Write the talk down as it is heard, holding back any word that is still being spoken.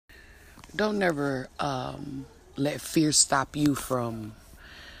Don't never let fear stop you from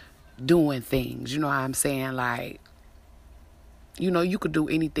doing things. You know what I'm saying? Like, you could do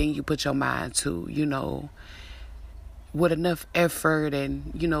anything you put your mind to, with enough effort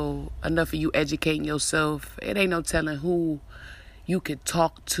and, enough of you educating yourself. It ain't no telling who you could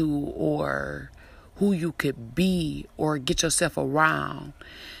talk to or who you could be or get yourself around.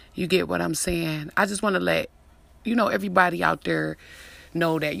 You get what I'm saying? I just want to let, everybody out there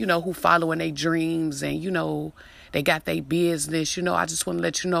know that, who following their dreams and, they got their business. I just want to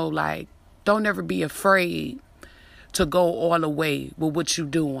let you know, like, don't ever be afraid to go all the way with what you're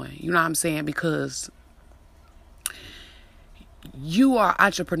doing. You know what I'm saying? Because you are an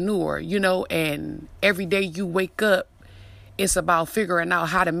entrepreneur, and every day you wake up, it's about figuring out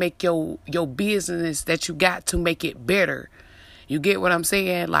how to make your business that you got to make it better. You get what I'm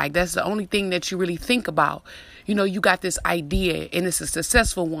saying? Like, that's the only thing that you really think about. You got this idea and it's a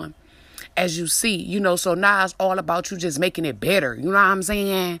successful one, as you see, so now it's all about you just making it better. You know what I'm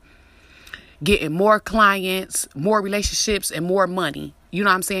saying? Getting more clients, more relationships, and more money. You know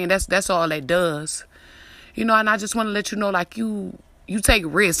what I'm saying? That's all that does. And I just want to let you know, like, you take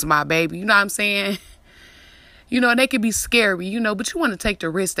risks, my baby. You know what I'm saying? They can be scary, but you want to take the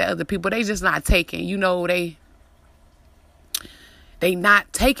risk that other people, they just not taking. They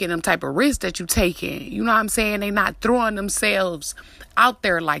not taking them type of risks that you taking. You know what I'm saying? They not throwing themselves out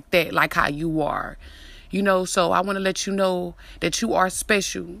there like that, like how you are. So I want to let you know that you are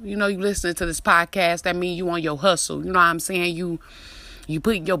special. You listening to this podcast, that means you on your hustle. You know what I'm saying? You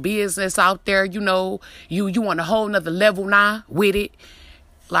put your business out there, you on a whole nother level now with it.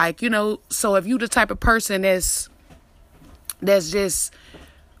 Like, so if you the type of person that's just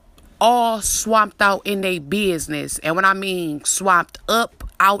all swamped out in their business, and when I mean swamped up,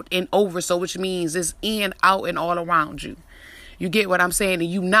 out, and over, so which means it's in, out, and all around you. You get what I'm saying? And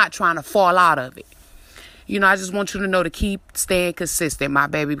you not trying to fall out of it. I just want you to know to keep staying consistent, my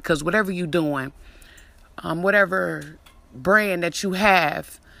baby, because whatever you doing, whatever brand that you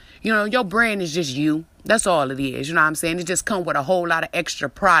have, your brand is just you. That's all it is. You know what I'm saying? It just come with a whole lot of extra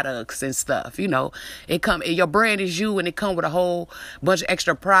products and stuff. Your brand is you, and it come with a whole bunch of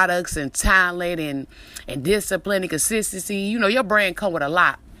extra products and talent and discipline and consistency. Your brand come with a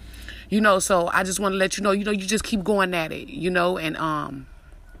lot. So I just want to let you know, you just keep going at it, and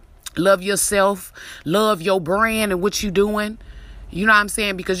love yourself, love your brand and what you doing. You know what I'm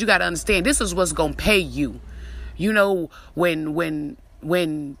saying? Because you got to understand, this is what's going to pay you.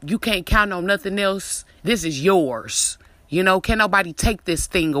 When you can't count on nothing else, this is yours. Can't nobody take this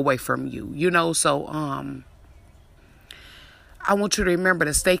thing away from you. So I want you to remember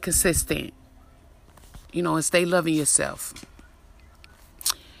to stay consistent, and stay loving yourself.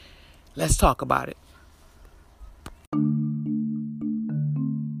 Let's talk about it.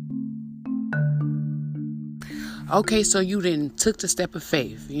 Okay, so you then took the step of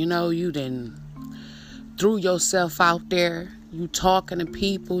faith. You then threw yourself out there. You talking to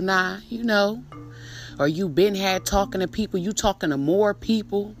people now, or you been had talking to people. You talking to more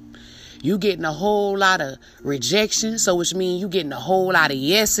people. You getting a whole lot of rejection, so which means you getting a whole lot of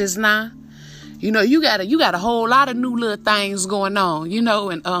yeses now. You got a whole lot of new little things going on,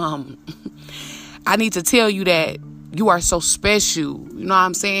 and I need to tell you that you are so special. You know what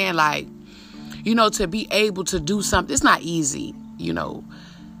I'm saying? Like, to be able to do something, it's not easy,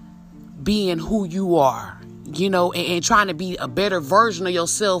 being who you are, and trying to be a better version of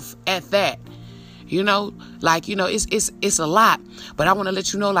yourself at that, it's a lot, but I want to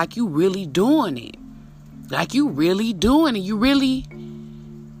let you know, like, you really doing it. Like, you really doing it. You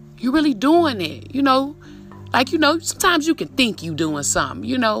really doing it, sometimes you can think you doing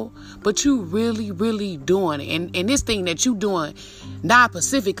something, but you really, really doing it. And this thing that you doing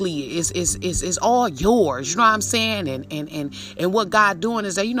non-specifically is all yours. You know what I'm saying? And what God doing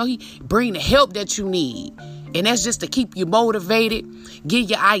is that, he bring the help that you need. And that's just to keep you motivated,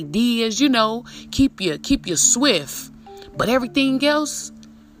 give you ideas, keep you swift. But everything else,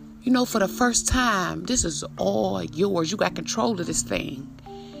 for the first time, this is all yours. You got control of this thing.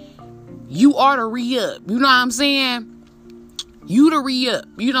 You are to re-up. You know what I'm saying? You to re-up.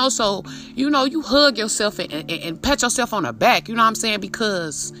 So, you hug yourself and pat yourself on the back. You know what I'm saying?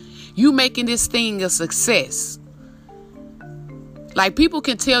 Because you making this thing a success. Like, people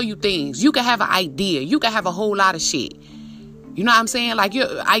can tell you things. You can have an idea. You can have a whole lot of shit. You know what I'm saying? Like, your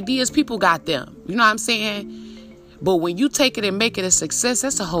ideas, people got them. You know what I'm saying? But when you take it and make it a success,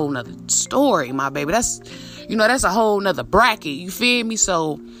 that's a whole nother story, my baby. That's a whole nother bracket. You feel me?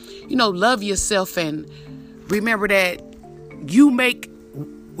 So, love yourself and remember that you make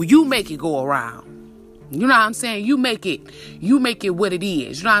it go around. You know what I'm saying? You make it what it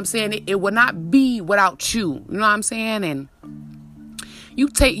is. You know what I'm saying? It will not be without you. You know what I'm saying? And you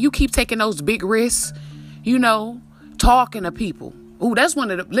keep taking those big risks, talking to people. Ooh, that's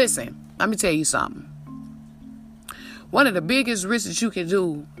listen, let me tell you something. One of the biggest risks that you can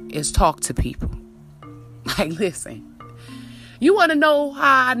do is talk to people. Like, listen, you want to know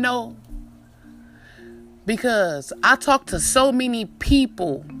how I know? Because I talk to so many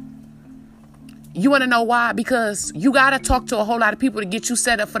people. You want to know why? Because you got to talk to a whole lot of people to get you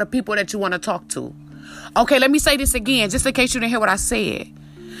set up for the people that you want to talk to. Okay, let me say this again, just in case you didn't hear what I said.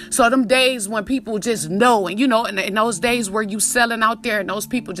 So them days when people just know, and in those days where you selling out there and those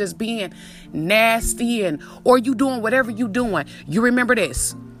people just being nasty or you doing whatever you doing, you remember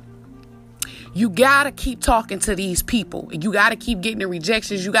this. You got to keep talking to these people. You got to keep getting the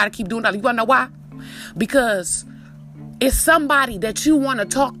rejections. You got to keep doing that. You want to know why? Because it's somebody that you want to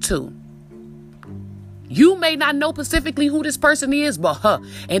talk to. You may not know specifically who this person is, but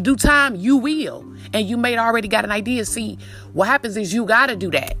in due time, you will. And you may already got an idea. See, what happens is you got to do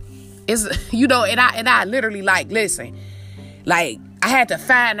that. It's, and I literally listen, I had to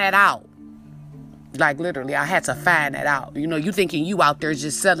find that out. Literally, I had to find that out. You thinking you out there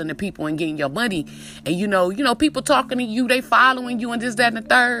just selling to people and getting your money. And, people talking to you, they following you and this, that, and the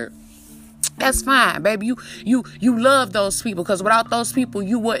third. That's fine, baby. You love those people because without those people,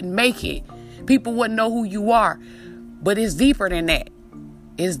 you wouldn't make it. People wouldn't know who you are. But it's deeper than that.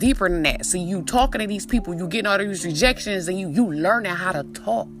 It's deeper than that. So you talking to these people, you getting all these rejections, and you learning how to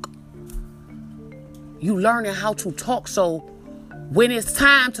talk. You learning how to talk. So when it's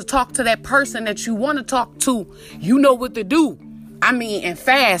time to talk to that person that you want to talk to, you know what to do. And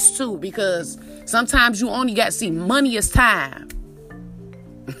fast too, because sometimes you only got to see money is time.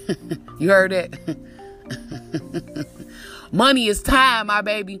 You heard that? Money is time, my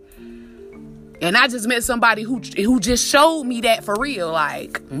baby. And I just met somebody who just showed me that for real.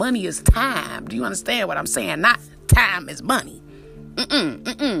 Money is time. Do you understand what I'm saying? Not time is money.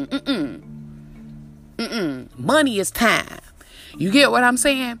 Money is time. You get what I'm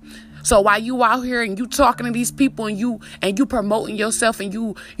saying? So while you out here and you talking to these people and you promoting yourself and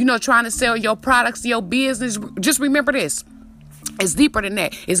you trying to sell your products, your business, just remember this. It's deeper than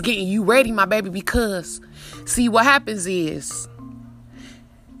that. It's getting you ready, my baby, because see what happens is,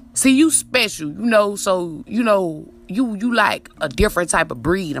 you special, so, you like a different type of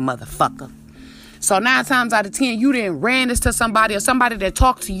breed of motherfucker. So 9 times out of 10, you didn't ran this to somebody or somebody that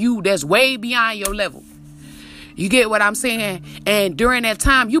talked to you that's way beyond your level. You get what I'm saying? And during that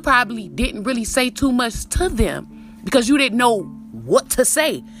time, you probably didn't really say too much to them because you didn't know what to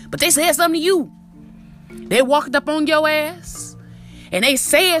say. But they said something to you. They walked up on your ass and they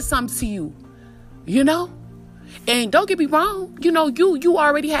said something to you, And don't get me wrong, you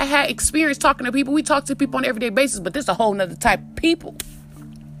already had experience talking to people. We talk to people on an everyday basis, but this is a whole nother type of people.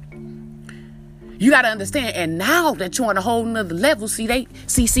 You got to understand. And now that you're on a whole nother level, you got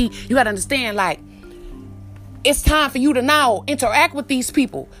to understand, it's time for you to now interact with these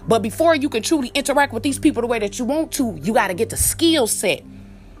people. But before you can truly interact with these people the way that you want to, you got to get the skill set,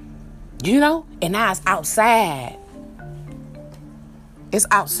 and now it's outside. It's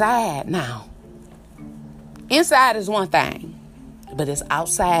outside now. Inside is one thing, but it's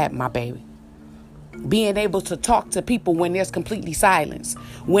outside, my baby. Being able to talk to people when there's completely silence.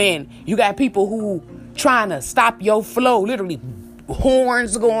 When you got people who trying to stop your flow, literally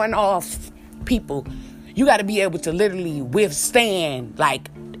horns going off, people. You got to be able to literally withstand,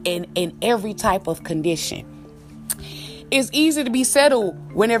 in every type of condition. It's easy to be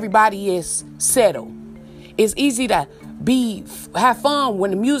settled when everybody is settled. It's easy to have fun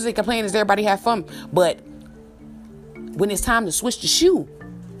when the music is playing as everybody have fun, but when it's time to switch the shoe,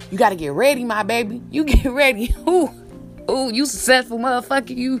 you got to get ready, my baby. You get ready. Ooh, you successful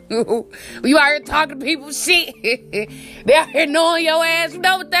motherfucker. You out here talking to people shit. They out here knowing your ass. You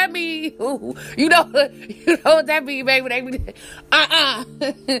know what that mean? You know what that mean, baby.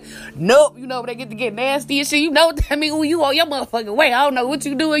 Nope. They get nasty and shit. You know what that mean? Ooh, you on your motherfucking way. I don't know what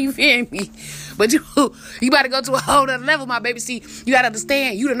you doing. You feel me? But you got to go to a whole other level, my baby. See, you got to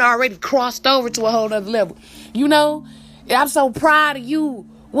understand. You done already crossed over to a whole other level. I'm so proud of you.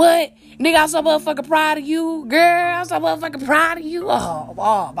 What? Nigga, I'm so motherfucking proud of you. Girl, I'm so motherfucking proud of you.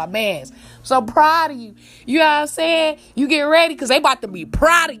 Oh, my man. So proud of you. You know what I'm saying? You get ready because they about to be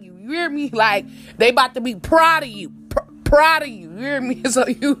proud of you. You hear me? They about to be proud of you. Proud of you. You hear me? So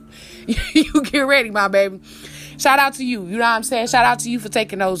you get ready, my baby. Shout out to you. You know what I'm saying? Shout out to you for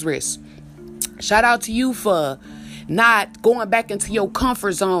taking those risks. Shout out to you for not going back into your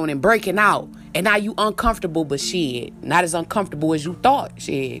comfort zone and breaking out And now you uncomfortable, but shit, not as uncomfortable as you thought.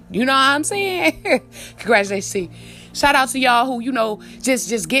 Shit, you know what I'm saying? Congratulations. Shout out to y'all who,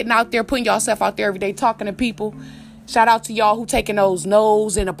 just getting out there, putting yourself out there every day, talking to people. Shout out to y'all who taking those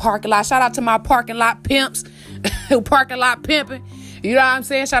no's in the parking lot. Shout out to my parking lot pimps who parking lot pimping. You know what I'm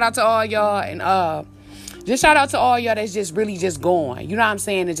saying? Shout out to all y'all. And just shout out to all y'all that's just really just going. You know what I'm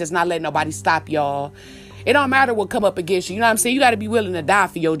saying? And just not letting nobody stop y'all. It don't matter what come up against you. You know what I'm saying? You got to be willing to die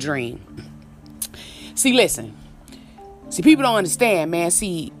for your dream. See, listen. See, people don't understand, man.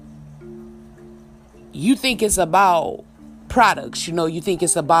 See, you think it's about products. You think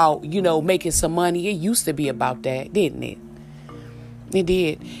it's about, making some money. It used to be about that, didn't it? It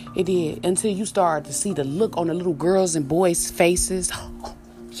did. It did. Until you started to see the look on the little girls' and boys' faces.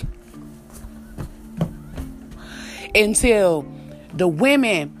 Until the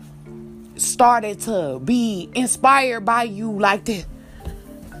women started to be inspired by you like this.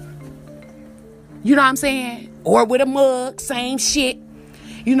 You know what I'm saying? Or with a mug, same shit.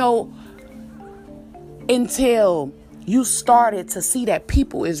 Until you started to see that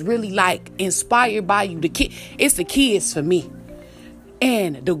people is really like inspired by you. It's the kids for me.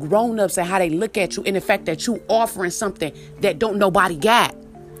 And the grown-ups and how they look at you, and the fact that you offering something that don't nobody got.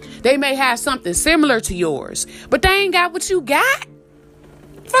 They may have something similar to yours, but they ain't got what you got.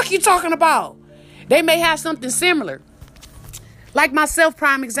 Fuck you talking about? They may have something similar. Like myself,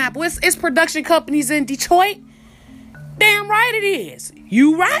 prime example. It's production companies in Detroit. Damn right it is.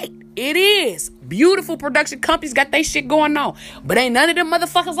 You right. It is. Beautiful production companies got they shit going on. But ain't none of them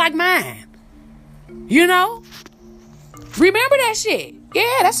motherfuckers like mine. Remember that shit.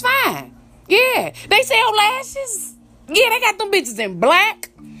 Yeah, that's fine. Yeah. They sell lashes. Yeah, they got them bitches in black.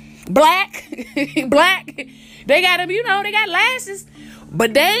 They got them, they got lashes.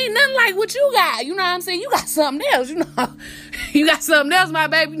 But they ain't nothing like what you got. You know what I'm saying? You got something else, You got something else, my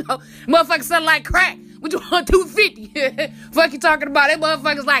baby. Motherfuckers something like crack. What you want, 250? Fuck you talking about? That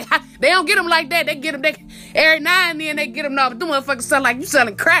motherfuckers like, they don't get them like that. They get them, every now and then they get them off. But them motherfuckers sound like you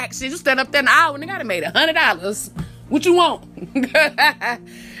selling crack shit. You stand up there in an hour and they got made $100. What you want? You know what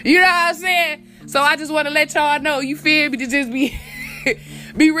I'm saying? So I just want to let y'all know, you feel me, to just be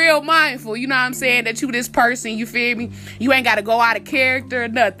real mindful. You know what I'm saying? That you this person, you feel me? You ain't got to go out of character or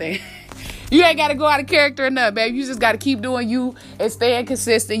nothing. You ain't got to go out of character or nothing, baby. You just got to keep doing you and staying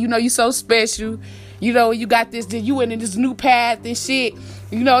consistent. You so special. You got this, you in this new path and shit.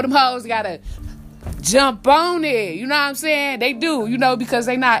 Them hoes got to jump on it. You know what I'm saying? They do, because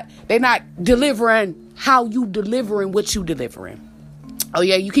they not delivering how you delivering what you delivering. Oh,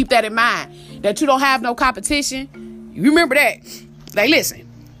 yeah, you keep that in mind. That you don't have no competition. You remember that. Like, listen.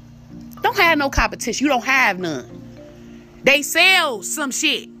 Don't have no competition. You don't have none. They sell some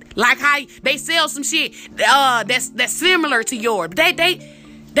shit. Like how they sell some shit that's similar to yours. They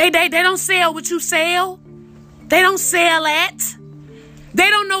don't sell what you sell. They don't sell that. They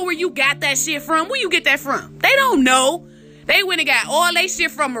don't know where you got that shit from. Where you get that from? They don't know. They went and got all they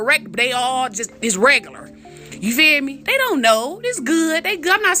shit from they all just is regular. You feel me? They don't know. It's good. They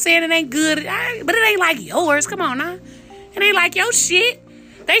good. I'm not saying it ain't good, but it ain't like yours. Come on now. It ain't like your shit.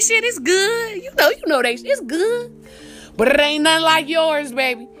 They shit is good. You know it's good. But it ain't nothing like yours,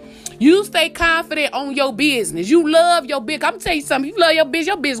 baby. You stay confident on your business. You love your business. I'm going to tell you something. You love your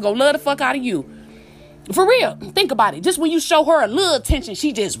business going to love the fuck out of you. For real. Think about it. Just when you show her a little attention,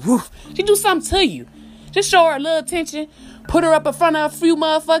 she do something to you. Just show her a little attention. Put her up in front of a few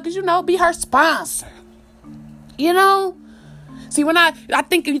motherfuckers, be her sponsor. See, when I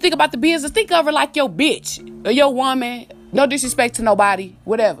think, if you think about the business, think of her like your bitch or your woman. No disrespect to nobody,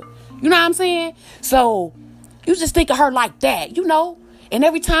 whatever. You know what I'm saying? So you just think of her like that, And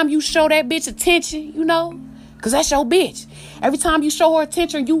every time you show that bitch attention, because that's your bitch. Every time you show her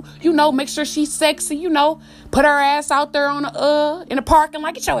attention, you make sure she's sexy, Put her ass out there in the parking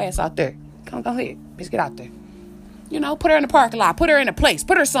lot. Get your ass out there. Go ahead. Bitch, get out there. Put her in the parking lot. Put her in a place.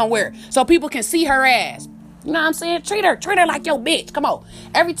 Put her somewhere so people can see her ass. You know what I'm saying? Treat her like your bitch. Come on.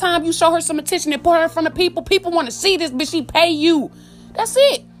 Every time you show her some attention and put her in front of people want to see this bitch. She pay you. That's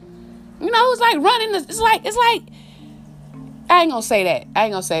it. It's like running. It's like. I ain't gonna say that. I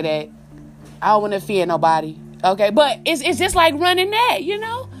don't want to offend nobody. Okay, but it's just like running that.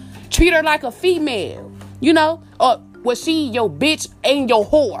 Treat her like a female. Or was she your bitch and your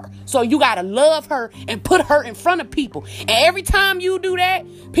whore? So you gotta love her and put her in front of people. And every time you do that,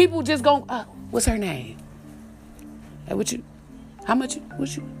 people just go, what's her name? Hey, what you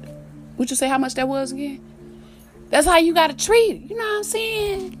say how much that was again? That's how you gotta treat her. You know what I'm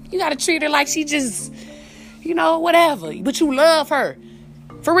saying? You gotta treat her like she just, whatever. But you love her.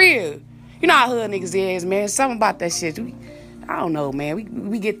 For real. You know how hood niggas is, man. Something about that shit. I don't know, man.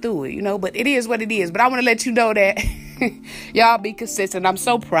 We get through it, but it is what it is. But I want to let you know that y'all be consistent. I'm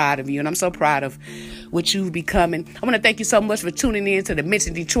so proud of you, and I'm so proud of what you've becoming. I want to thank you so much for tuning in to the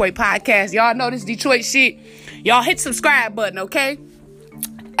Mention Detroit podcast. Y'all know this Detroit shit. Y'all hit subscribe button, okay?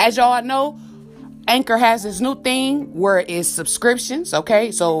 As y'all know, Anchor has this new thing where it's subscriptions,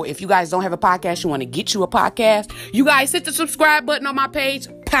 okay? So if you guys don't have a podcast, you want to get you a podcast, you guys hit the subscribe button on my page,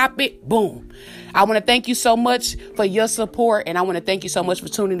 pop it, boom. I want to thank you so much for your support, and I want to thank you so much for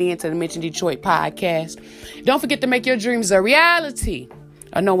tuning in to the Mention Detroit podcast. Don't forget to make your dreams a reality,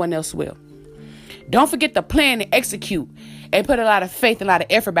 or no one else will. Don't forget to plan and execute and put a lot of faith, a lot of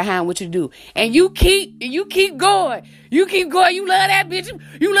effort behind what you do. And you keep going. You keep going. You love that bitch.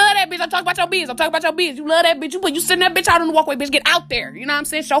 You love that bitch. I'm talking about your business. You love that bitch. You send that bitch out on the walkway, bitch. Get out there. You know what I'm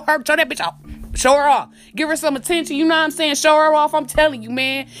saying? Show that bitch out. Show her off. Give her some attention. You know what I'm saying? Show her off. I'm telling you,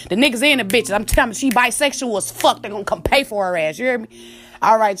 man. The niggas and the bitches. I'm telling you, she bisexual as fuck. They're going to come pay for her ass. You hear me?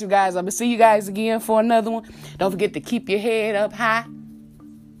 All right, you guys. I'm going to see you guys again for another one. Don't forget to keep your head up high.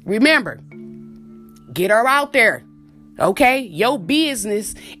 Remember, get her out there. Okay? Your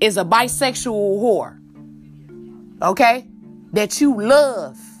business is a bisexual whore. Okay? That you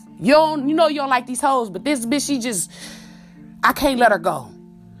love. You don't like these hoes, but this bitch, I can't let her go.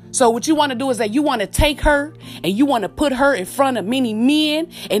 So what you want to do is that you want to take her and you want to put her in front of many men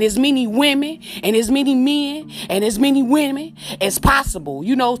and as many women and as many men and as many women as possible,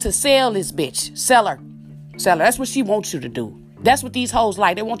 to sell this bitch. Sell her. That's what she wants you to do. That's what these hoes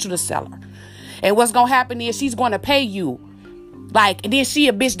like. They want you to sell her. And what's going to happen is she's going to pay you. And then she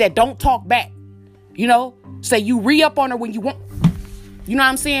a bitch that don't talk back. Say you re-up on her when you want. You know what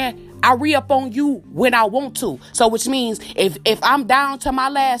I'm saying? I re-up on you when I want to. So which means if I'm down to my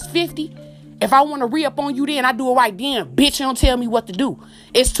last 50, if I want to re-up on you then, I do it right then. Bitch, you don't tell me what to do.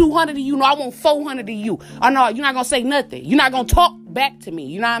 It's 200 of you. No, I want 400 of you. Oh, no, you're not going to say nothing. You're not going to talk back to me.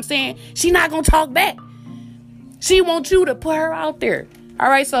 You know what I'm saying? She's not going to talk back. She wants you to put her out there. All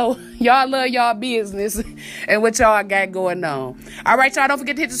right, so y'all love y'all business and what y'all got going on. All right, y'all, don't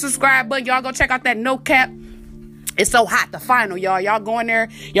forget to hit the subscribe button. Y'all go check out that No Cap. It's So Hot, the final, y'all. Y'all go in there.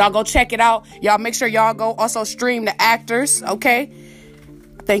 Y'all go check it out. Y'all make sure y'all go also stream The Actors, okay?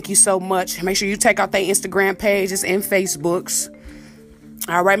 Thank you so much. Make sure you check out their Instagram pages and Facebooks.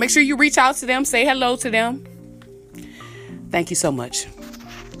 All right, make sure you reach out to them. Say hello to them. Thank you so much.